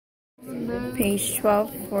Page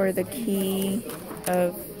 12 for the key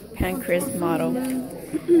of pancreas model.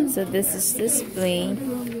 So this is the spleen.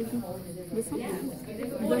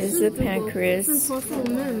 This is the pancreas. This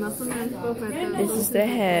is the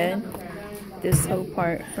head. This whole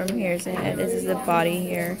part from here is the head. This is the body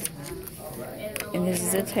here. And this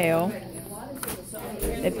is the tail.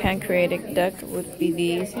 The pancreatic duct would be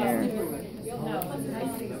these here.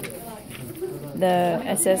 The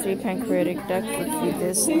accessory pancreatic duct would be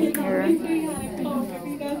this here.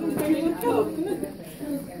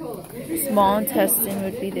 Small intestine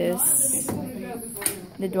would be this.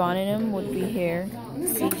 The duodenum would be here,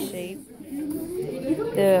 C-shape.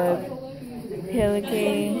 The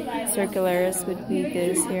piliae circularis would be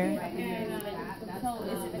this here.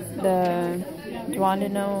 The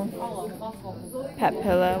duodenal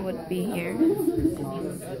papilla would be here.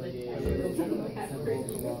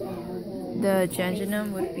 The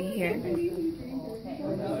jejunum would be here.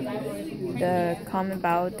 The common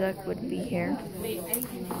bowel duct would be here.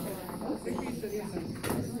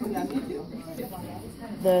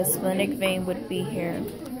 The splenic vein would be here.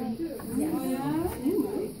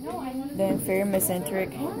 The inferior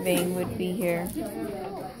mesenteric vein would be here.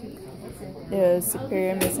 The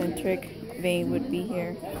superior mesenteric vein would be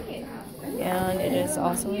here. And it is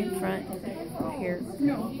also in front here.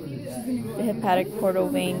 The hepatic portal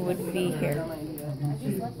vein would be here.